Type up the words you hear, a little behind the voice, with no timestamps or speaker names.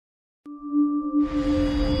Hey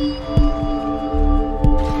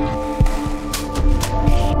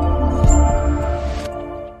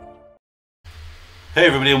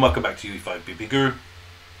everybody, and welcome back to UE5BP Guru.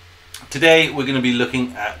 Today we're going to be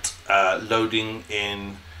looking at loading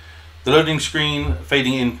in the loading screen,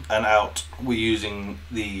 fading in and out. We're using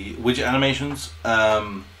the widget animations.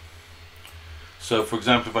 So for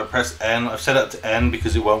example, if I press N, I've set it up to N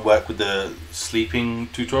because it won't work with the sleeping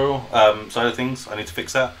tutorial side of things. I need to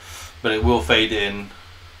fix that, but it will fade in,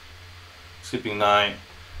 sleeping night,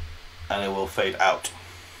 and it will fade out.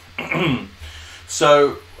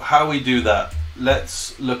 So how we do that?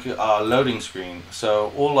 Let's look at our loading screen.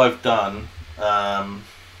 So all I've done,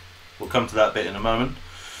 we'll come to that bit in a moment,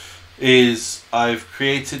 is I've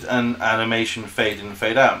created an animation fade in and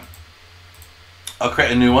fade out. I'll create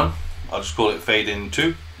a new one. I'll just call it fade in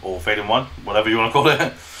 2 or fade in 1, whatever you want to call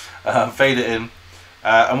it. Fade it in.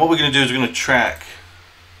 And what we're going to do is we're going to track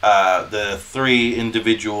the 3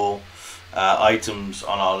 individual items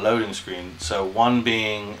on our loading screen. So one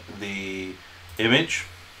being the image,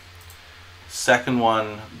 second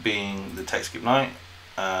one being the text skip night,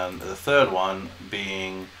 and the third one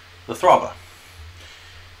being the throbber.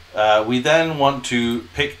 We then want to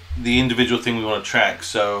pick the individual thing we want to track.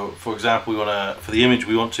 So for example, for the image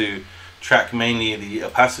we want to track mainly the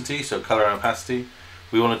opacity, so color and opacity.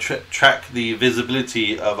 We want to track the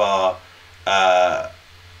visibility of our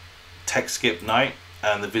text skip night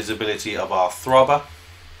and the visibility of our throbber.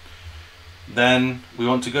 Then we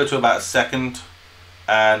want to go to about a second,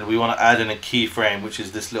 and we want to add in a keyframe, which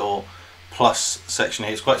is this little plus section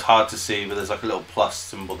here. It's quite hard to see, but there's like a little plus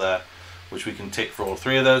symbol there, which we can tick for all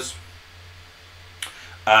 3 of those.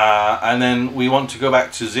 And then we want to go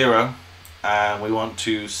back to 0, and we want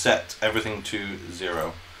to set everything to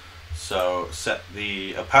 0. So set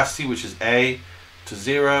the opacity, which is A, to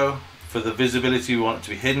 0. For the visibility, we want it to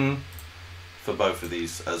be hidden for both of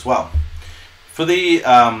these as well. For the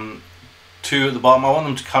 2 at the bottom, I want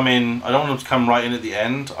them to come in. I don't want them to come right in at the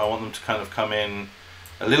end. I want them to kind of come in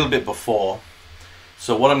a little bit before.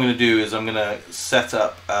 So what I'm going to do is I'm going to set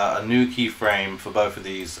up a new keyframe for both of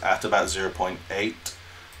these at about 0.8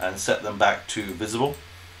 and set them back to visible,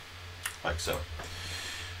 like so.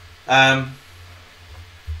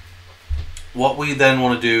 What we then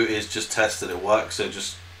want to do is just test that it works. So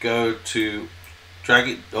just go to drag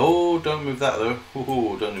it. Oh, don't move that though.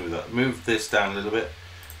 Ooh, don't move that. Move this down a little bit.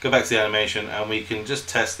 Go back to the animation, and we can just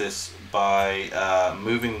test this by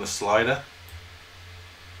moving the slider.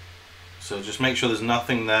 So just make sure there's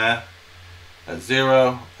nothing there at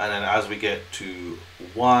 0, and then as we get to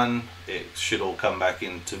 1, it should all come back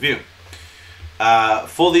into view.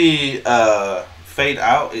 For the fade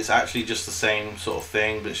out, it's actually just the same sort of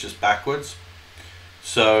thing, but it's just backwards.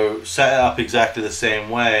 So set it up exactly the same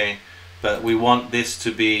way, but we want this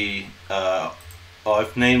to be, oh,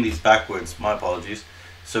 I've named these backwards, my apologies.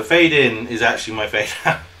 So fade in is actually my fade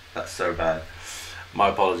out. That's so bad. My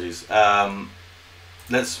apologies.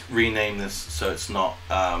 Let's rename this so it's not,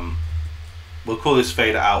 we'll call this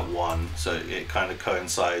fade out 1, so it kind of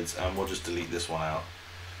coincides, and we'll just delete this one out.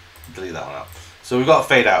 Delete that one out. So we've got a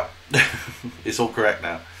fade out. It's all correct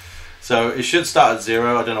now. So it should start at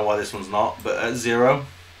 0. I don't know why this one's not, but at 0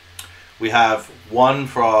 we have 1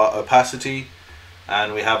 for our opacity,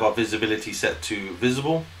 and we have our visibility set to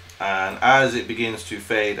visible. And as it begins to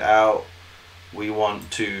fade out, we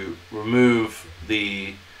want to remove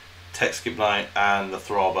the text skip night and the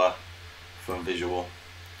throbber from visual,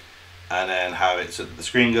 and then have it so that the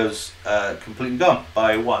screen goes completely gone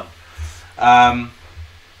by 1.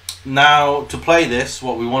 Now to play this,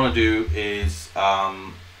 what we want to do is,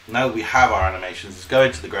 now that we have our animations, is go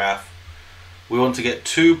into the graph. We want to get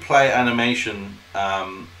 2 play animation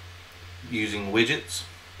using widgets.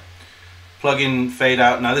 Plug in fade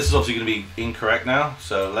out. Now this is obviously going to be incorrect now,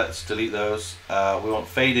 so let's delete those. We want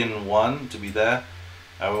fade in 1 to be there,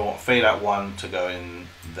 and we want fade out 1 to go in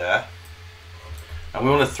there, and we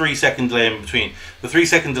want a 3-second delay in between. The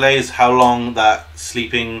 3-second delay is how long that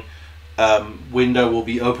sleeping window will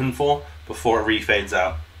be open for before it refades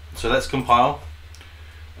out. So let's compile,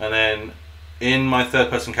 and then in my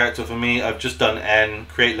 3rd-person character, for me, I've just done N,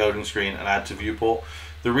 create loading screen, and add to viewport.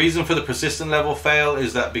 The reason for the persistent level fail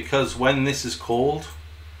is that because when this is called,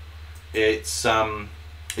 it's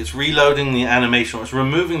reloading the animation, or it's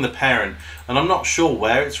removing the parent, and I'm not sure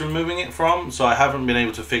where it's removing it from, so I haven't been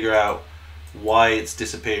able to figure out why it's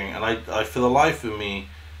disappearing. And I for the life of me,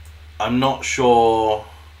 I'm not sure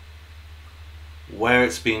where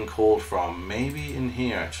it's being called from. Maybe in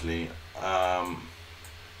here actually.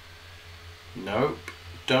 Nope,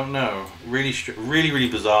 don't know. Really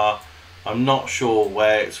bizarre. I'm not sure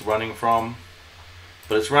where it's running from.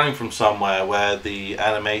 but it's running from somewhere where the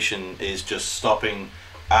animation is just stopping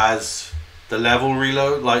as the level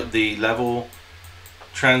reload, like the level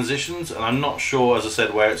transitions, and I'm not sure, as I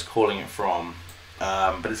said, where it's calling it from.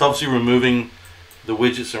 But it's obviously removing the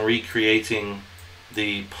widgets and recreating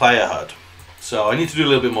the player HUD. So I need to do a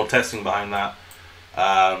little bit more testing behind that.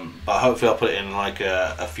 But hopefully I'll put it in like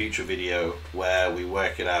a future video where we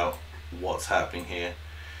work it out what's happening here.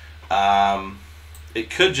 It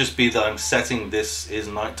could just be that I'm setting this is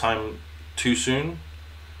nighttime too soon.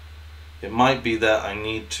 It might be that I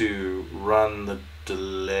need to run the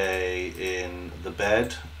delay in the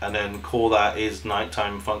bed and then call that is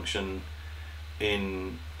nighttime function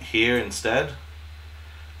in here instead.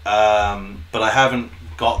 But I haven't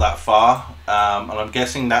got that far, and I'm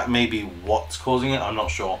guessing that may be what's causing it. I'm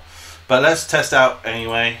not sure, but let's test out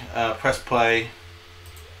anyway. Press play.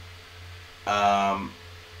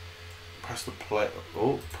 Press the play.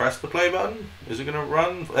 Oh, press the play button. Is it gonna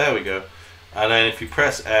run? There we go. And then if you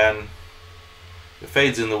press N, it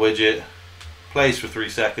fades in the widget, plays for 3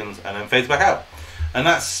 seconds, and then fades back out. And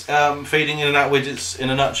that's fading in and out widgets in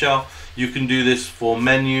a nutshell. You can do this for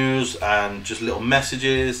menus and just little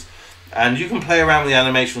messages, and you can play around with the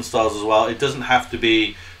animation styles as well. It doesn't have to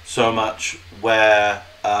be so much where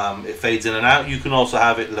it fades in and out. You can also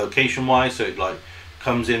have it location wise, so it like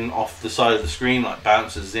comes in off the side of the screen, like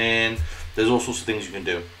bounces in. There's all sorts of things you can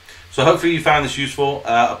do. So hopefully you found this useful.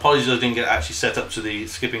 Apologies I didn't get actually set up to the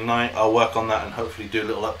skipping night. I'll work on that and hopefully do a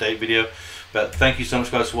little update video. But thank you so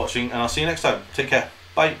much guys for watching, and I'll see you next time. Take care.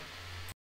 Bye.